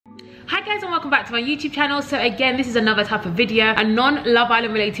Hi guys and welcome back to my YouTube channel. So again, this is another type of video, a non-Love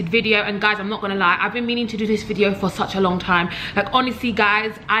Island related video. And guys, I'm not gonna lie, I've been meaning to do this video for such a long time. Like honestly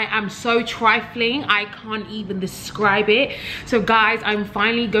guys, I am so trifling, I can't even describe it. So guys, I'm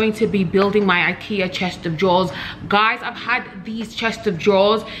finally going to be building my IKEA chest of drawers. Guys, I've had these chest of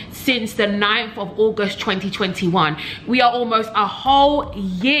drawers since the 9th of August 2021. We are almost a whole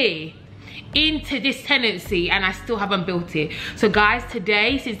year into this tenancy and I still haven't built it. So guys,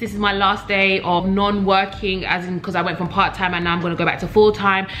 today, since this is my last day of non-working, as in because I went from part-time and now I'm going to go back to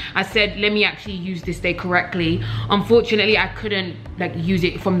full-time, I said let me actually use this day correctly. Unfortunately, I couldn't like use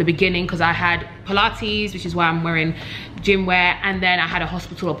it from the beginning because I had Pilates, which is why I'm wearing gym wear, and then I had a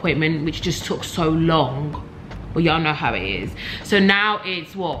hospital appointment which just took so long. Well, y'all know how it is. So now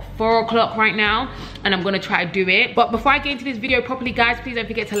it's what, 4 o'clock right now, and I'm gonna try to do it. But before I get into this video properly, guys, please don't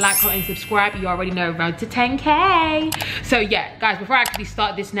forget to like, comment, and subscribe. You already know, road to 10K. So yeah, guys, before I actually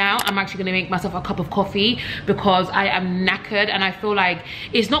start this now, I'm actually gonna make myself a cup of coffee because I am knackered and I feel like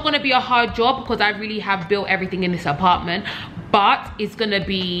it's not gonna be a hard job because I really have built everything in this apartment, but it's gonna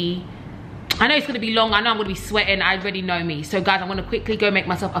be, I know it's gonna be long, I know I'm gonna be sweating, I already know me. So guys, I'm gonna quickly go make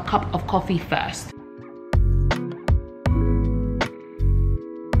myself a cup of coffee first.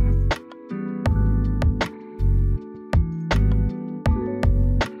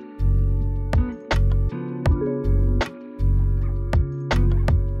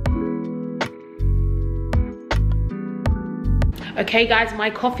 Okay guys, my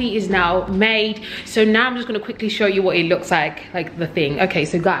coffee is now made. So now I'm just gonna quickly show you what it looks like the thing. Okay,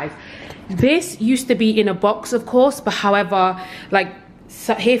 so guys, this used to be in a box, of course, but however, like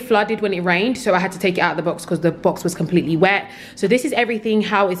here flooded when it rained, so I had to take it out of the box because the box was completely wet. So this is everything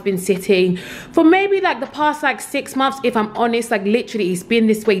how it's been sitting for maybe like the past like 6 months, if I'm honest. Like literally it's been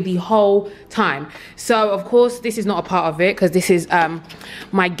this way the whole time. So of course this is not a part of it because this is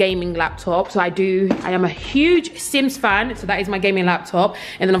my gaming laptop. So I am a huge Sims fan, so that is my gaming laptop.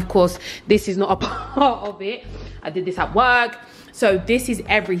 And then of course this is not a part of it. I did this at work. So this is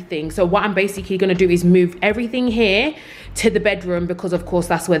everything. So what I'm basically gonna do is move everything here to the bedroom because of course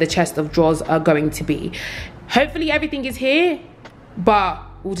that's where the chest of drawers are going to be. Hopefully everything is here, but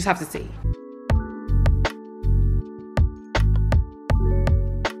we'll just have to see.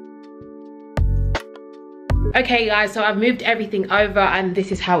 Okay guys, so I've moved everything over and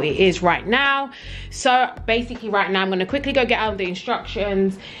this is how it is right now. So basically right now I'm gonna quickly go get out the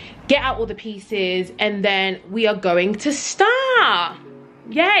instructions, get out all the pieces, and then we are going to start.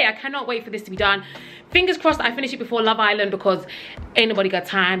 Yay, I cannot wait for this to be done. Fingers crossed I finish it before Love Island because ain't nobody got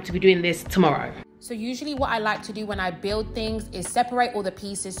time to be doing this tomorrow. So usually what I like to do when I build things is separate all the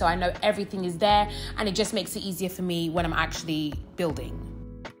pieces so I know everything is there, and it just makes it easier for me when I'm actually building.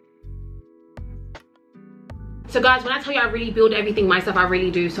 So guys, when I tell you I really build everything myself, I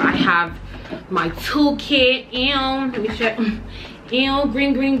really do. So I have my toolkit, let me check.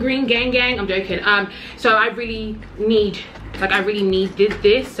 Green, gang, I'm joking. So I really need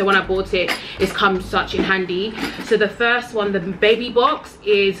this. So when I bought it, it's come such in handy. So the first one, the baby box,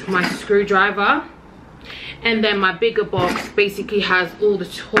 is my screwdriver. And then my bigger box basically has all the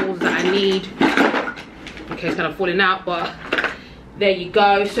tools that I need. Okay, it's kind of falling out, but there you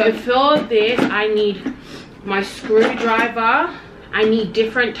go. So for this, I need my screwdriver. I need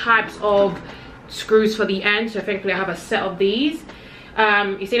different types of screws for the end. So thankfully I have a set of these.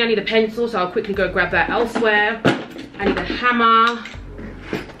 You're saying I need a pencil, so I'll quickly go grab that elsewhere. I need a hammer.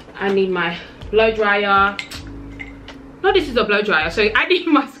 I need my blow dryer. No, this is a blow dryer. So I need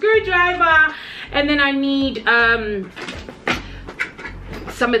my screwdriver, and then I need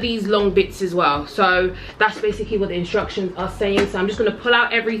some of these long bits as well. So that's basically what the instructions are saying. So I'm just going to pull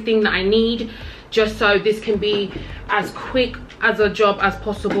out everything that I need, just so this can be as quick as a job as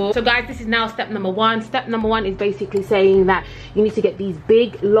possible. So guys, this is now step number 1. Step number 1 is basically saying that you need to get these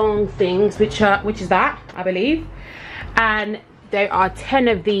big long things, which is that, I believe, and there are 10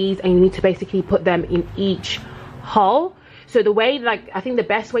 of these, and you need to basically put them in each hole. So the way, like, I think the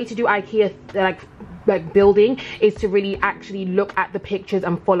best way to do IKEA like building is to really actually look at the pictures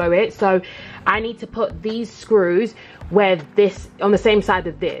and follow it. So I need to put these screws where this, on the same side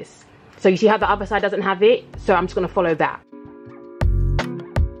of this. So you see how the other side doesn't have it? So I'm just gonna follow that.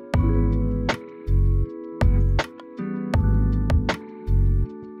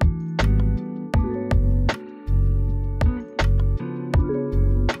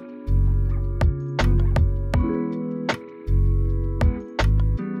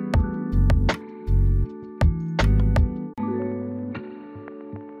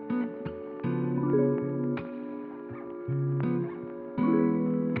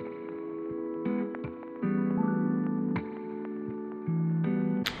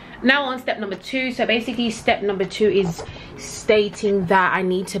 Now on step number 2. So basically step number 2 is stating that I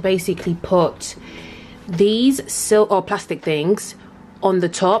need to basically put these silk or plastic things on the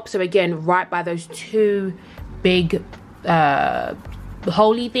top. So again, right by those 2 big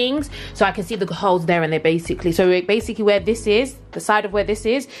holy things, so I can see the holes there, and they're basically, so basically where this is, the side of where this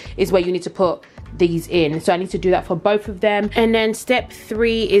is where you need to put these in. So I need to do that for both of them. And then step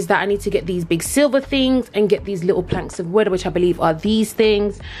 3 is that I need to get these big silver things and get these little planks of wood, which I believe are these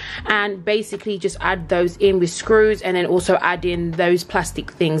things, and basically just add those in with screws, and then also add in those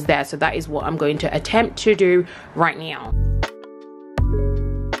plastic things there. So that is what I'm going to attempt to do right now.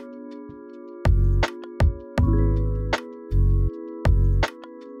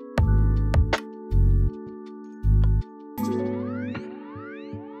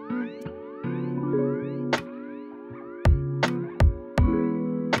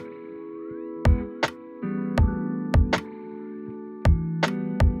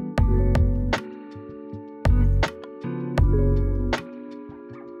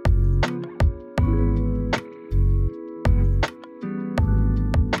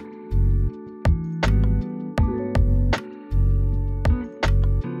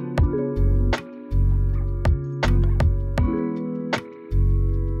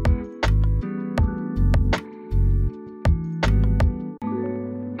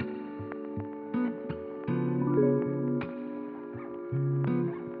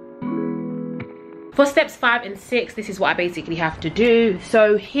 For steps 5 and 6, this is what I basically have to do.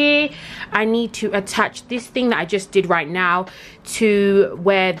 So here I need to attach this thing that I just did right now to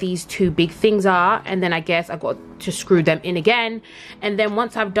where these 2 big things are, and then I guess I got to screw them in again. And then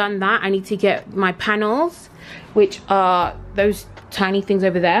once I've done that, I need to get my panels, which are those tiny things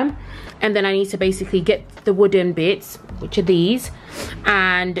over there, and then I need to basically get the wooden bits, which are these,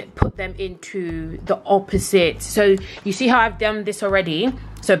 and put them into the opposite. So you see how I've done this already?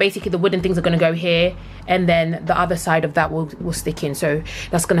 So basically the wooden things are going to go here, and then the other side of that will stick in. So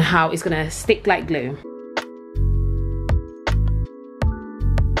that's gonna how it's gonna stick like glue.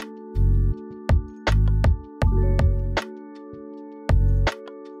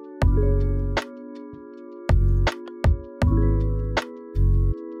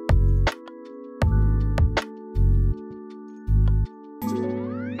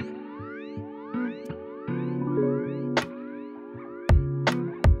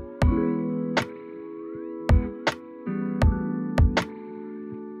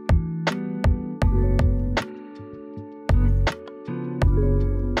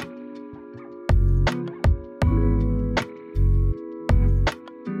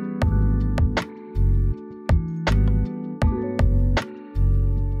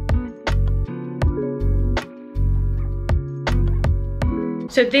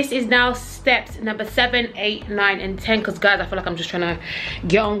 So this is now steps number 7, 8, 9, and 10. Because guys, I feel like I'm just trying to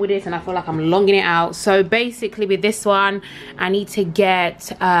get on with this, and I feel like I'm longing it out. So basically with this one, I need to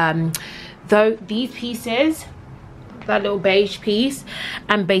get these pieces, that little beige piece,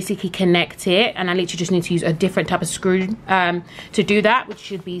 and basically connect it. And I literally just need to use a different type of screw to do that, which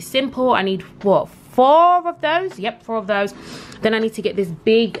should be simple. I need what, 4 of those? Yep, 4 of those. Then I need to get this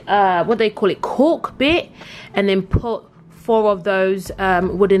big what do they call it, cork bit, and then put 4 of those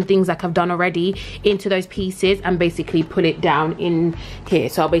wooden things like I've done already into those pieces, and basically pull it down in here.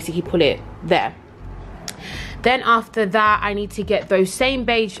 So I'll basically pull it there. Then after that, I need to get those same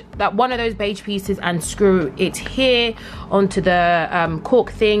beige, one of those beige pieces, and screw it here onto the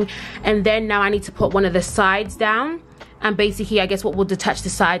cork thing. And then now I need to put one of the sides down, and basically I guess what will detach the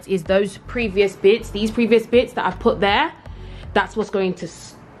sides is those previous bits, these previous bits that I've put there. That's what's going to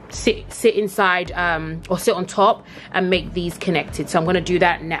sit inside or sit on top and make these connected. So I'm going to do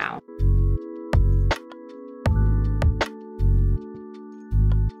that now.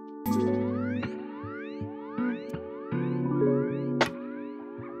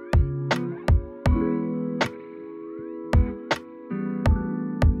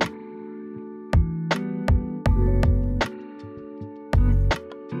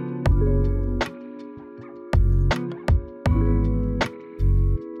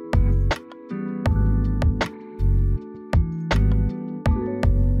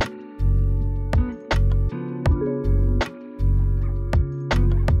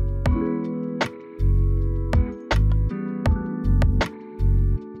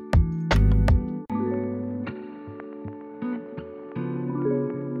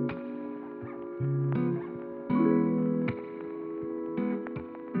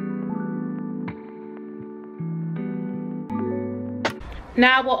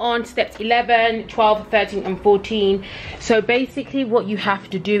 Now we're on steps 11, 12, 13, and 14. So basically what you have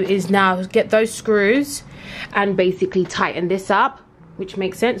to do is now get those screws and basically tighten this up which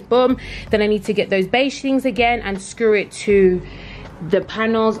makes sense. Boom. Then I need to get those beige things again and screw it to the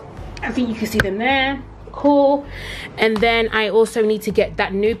panels. I think you can see them there. Cool. And then I also need to get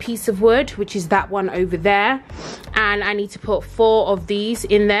that new piece of wood, which is that one over there, and I need to put 4 of these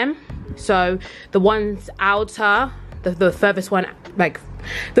in them. So the ones outer, the furthest one, like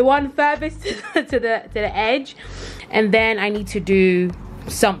the one furthest to the edge, and then I need to do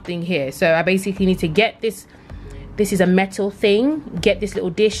something here. So I basically need to get this is a metal thing, get this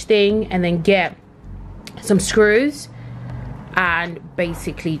little dish thing, and then get some screws and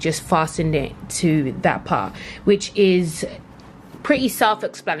basically just fasten it to that part, which is pretty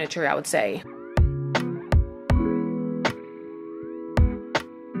self-explanatory, I would say.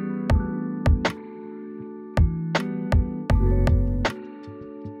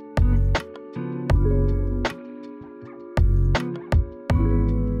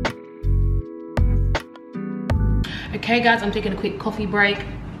 Okay guys, I'm taking a quick coffee break.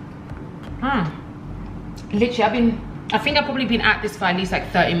 Literally, I think I've probably been at this for at least like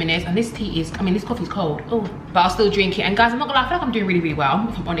 30 minutes, and this tea is, I mean, this coffee's cold. Oh, but I'll still drink it. And guys, I'm not gonna lie, I feel like I'm doing really, really well,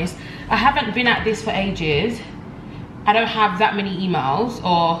 if I'm honest. I haven't been at this for ages. I don't have that many emails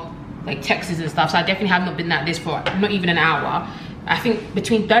or like texts and stuff, so I definitely have not been at this for not even an hour. I think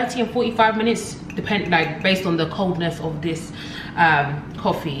between 30 and 45 minutes, like based on the coldness of this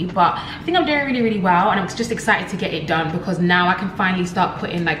coffee. But I think I'm doing really, really well, and I'm just excited to get it done because now I can finally start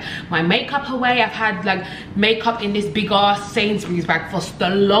putting like my makeup away. I've had like makeup in this big ass Sainsbury's bag for the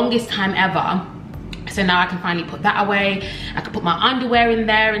longest time ever, so now I can finally put that away. I can put my underwear in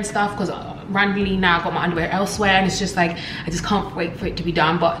there and stuff because randomly now I've got my underwear elsewhere, and it's just like I just can't wait for it to be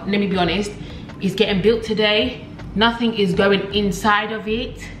done. But let me be honest, it's getting built today. Nothing is going inside of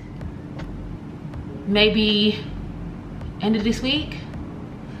it. Maybe end of this week.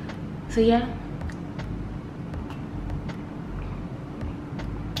 So yeah.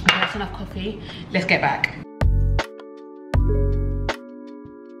 Okay, that's enough coffee. Let's get back.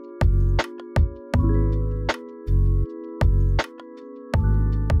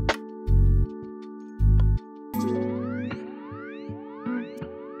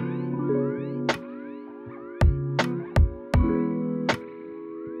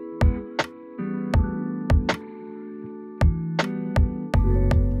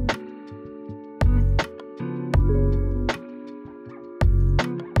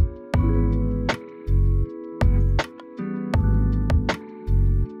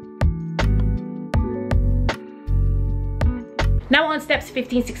 Now we're on steps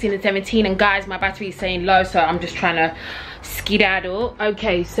 15, 16 and 17, and guys, my battery is saying low, so I'm just trying to skedaddle.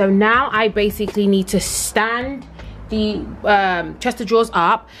 Okay, so now I basically need to stand the chest of drawers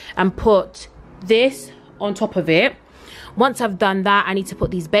up and put this on top of it. Once I've done that, I need to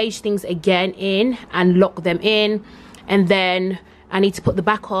put these beige things again in and lock them in, and then I need to put the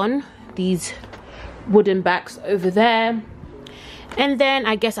back on, these wooden backs over there. And then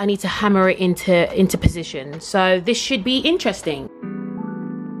I guess I need to hammer it into position. So this should be interesting.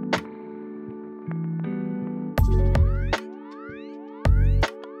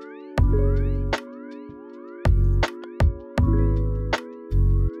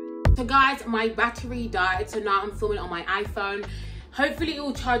 So guys, my battery died, so now I'm filming on my iPhone. Hopefully it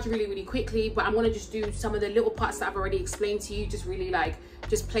will charge really, really quickly, but I'm gonna just do some of the little parts that I've already explained to you, just really like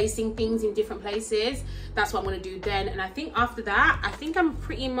just placing things in different places. That's what I'm gonna do then. And I think after that, I think I'm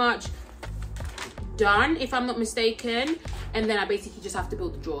pretty much done, if I'm not mistaken. And then I basically just have to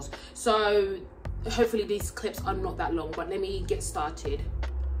build the drawers. So hopefully these clips are not that long, but let me get started.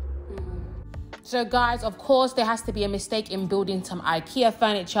 So guys, of course, there has to be a mistake in building some IKEA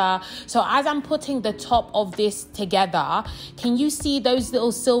furniture. So as I'm putting the top of this together, can you see those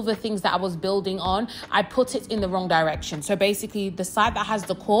little silver things that I was building on? I put it in the wrong direction. So basically the side that has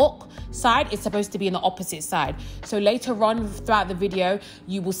the cork side is supposed to be in the opposite side. So later on throughout the video,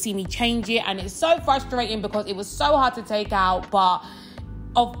 you will see me change it. And it's so frustrating because it was so hard to take out. But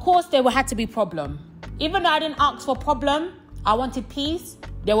of course, there had to be problem. Even though I didn't ask for problem, I wanted peace,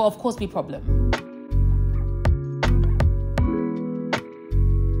 there will of course be problem.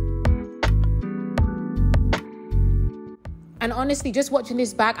 And honestly, just watching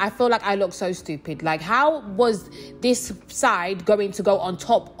this back, I feel like I look so stupid. Like, how was this side going to go on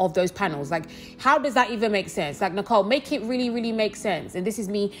top of those panels? Like, how does that even make sense? Like, Nicole, make it really, really make sense. And this is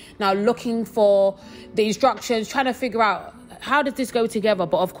me now looking for the instructions, trying to figure out how does this go together?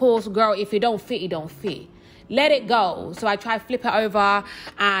 But of course, girl, if it don't fit, it don't fit. Let it go. So I try to flip it over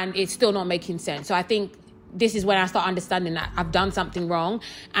and it's still not making sense. So I think this is when I start understanding that I've done something wrong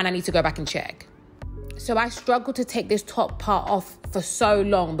and I need to go back and check. So I struggled to take this top part off for so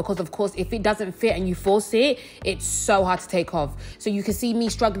long because, of course, if it doesn't fit and you force it, it's so hard to take off. So you can see me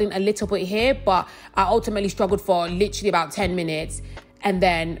struggling a little bit here, but I ultimately struggled for literally about 10 minutes and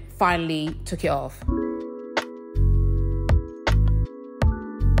then finally took it off.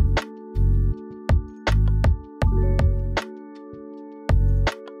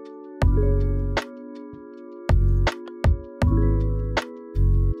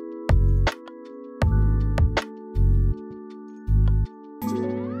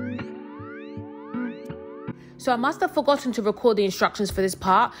 So I must have forgotten to record the instructions for this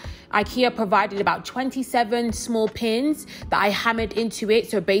part. IKEA provided about 27 small pins that I hammered into it.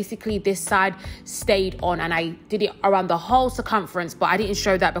 So basically this side stayed on, and I did it around the whole circumference, but I didn't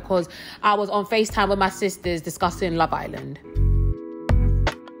show that because I was on FaceTime with my sisters discussing Love Island.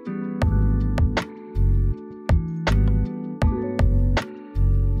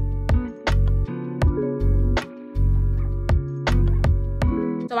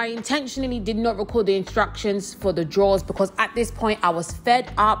 So I intentionally did not record the instructions for the drawers because at this point I was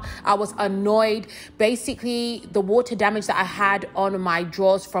fed up, I was annoyed. Basically, the water damage that I had on my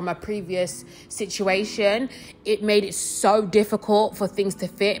drawers from a previous situation, it made it so difficult for things to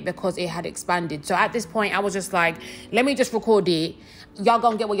fit because it had expanded. So at this point I was just like, let me just record it. Y'all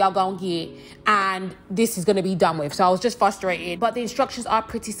gonna get what y'all gonna get, and this is gonna be done with. So I was just frustrated, but the instructions are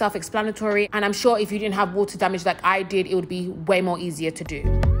pretty self-explanatory, and I'm sure if you didn't have water damage like I did, it would be way more easier to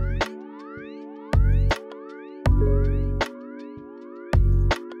do.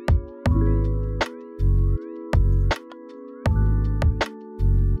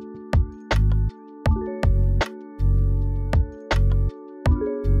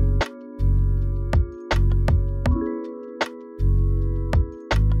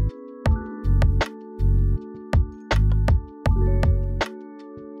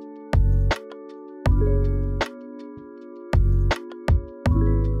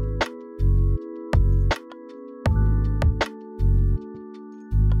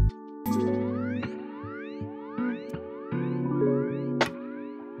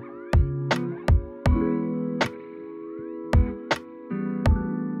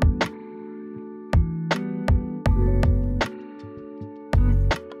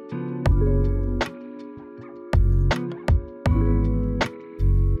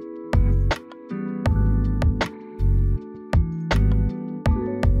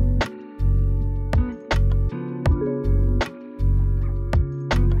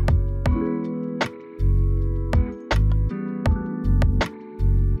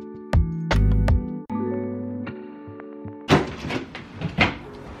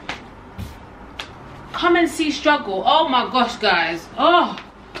 Come and see struggle. Oh my gosh, guys. Oh,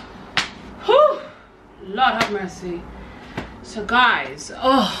 whew. Lord have mercy. So guys,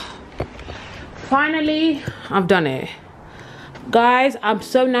 oh, finally I've done it. Guys, I'm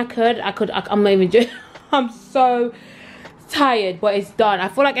so knackered. I'm not even joking. I'm so tired, but it's done. I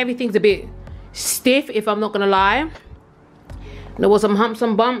feel like everything's a bit stiff, if I'm not gonna lie. There was some humps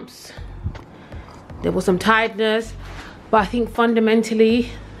and bumps, there was some tiredness, but I think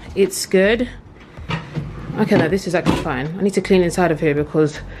fundamentally it's good. Okay, no, this is actually fine. I need to clean inside of here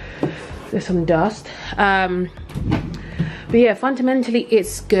because there's some dust. But yeah, fundamentally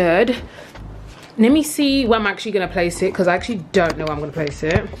it's good. Let me see where I'm actually gonna place it because I actually don't know where I'm gonna place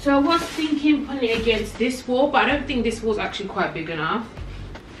it. So I was thinking putting it against this wall, but I don't think this wall's actually quite big enough.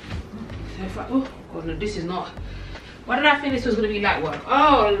 So if I, oh god, no, this is not. Why did I think this was gonna be light work?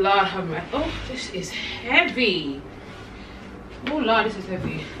 Oh Lord have mercy. Oh, this is heavy. Oh Lord, this is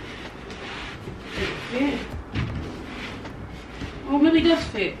heavy. Fit. Oh, maybe it does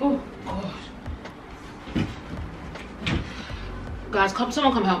fit. Oh god. Guys,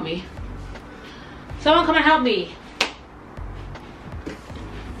 someone come help me. Someone come and help me.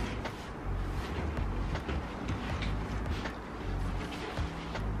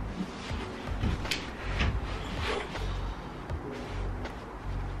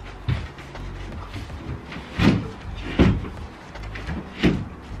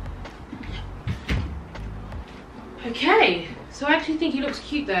 Okay, so I actually think he looks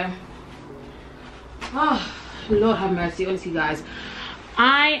cute there. Oh, Lord have mercy, honestly guys.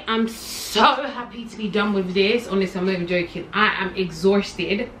 I am so happy to be done with this. Honestly, I'm not even joking. I am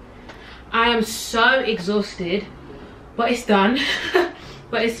exhausted. I am so exhausted, but it's done.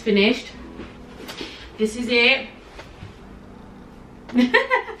 But it's finished. This is it.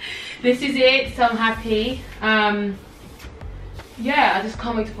 This is it, so I'm happy. Yeah, I just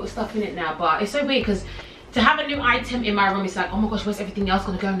can't wait to put stuff in it now. But it's so weird because to have a new item in my room, it's like, oh my gosh, where's everything else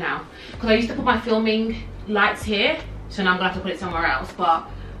gonna go now? Because I used to put my filming lights here, so now I'm gonna have to put it somewhere else. But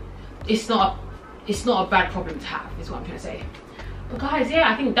it's not it's not a bad problem to have, is what I'm trying to say. But guys, yeah,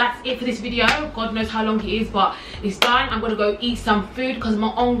 I think that's it for this video. God knows how long it is, but it's done. I'm gonna go eat some food because I'm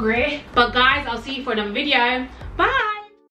hungry. But guys, I'll see you for another video. Bye.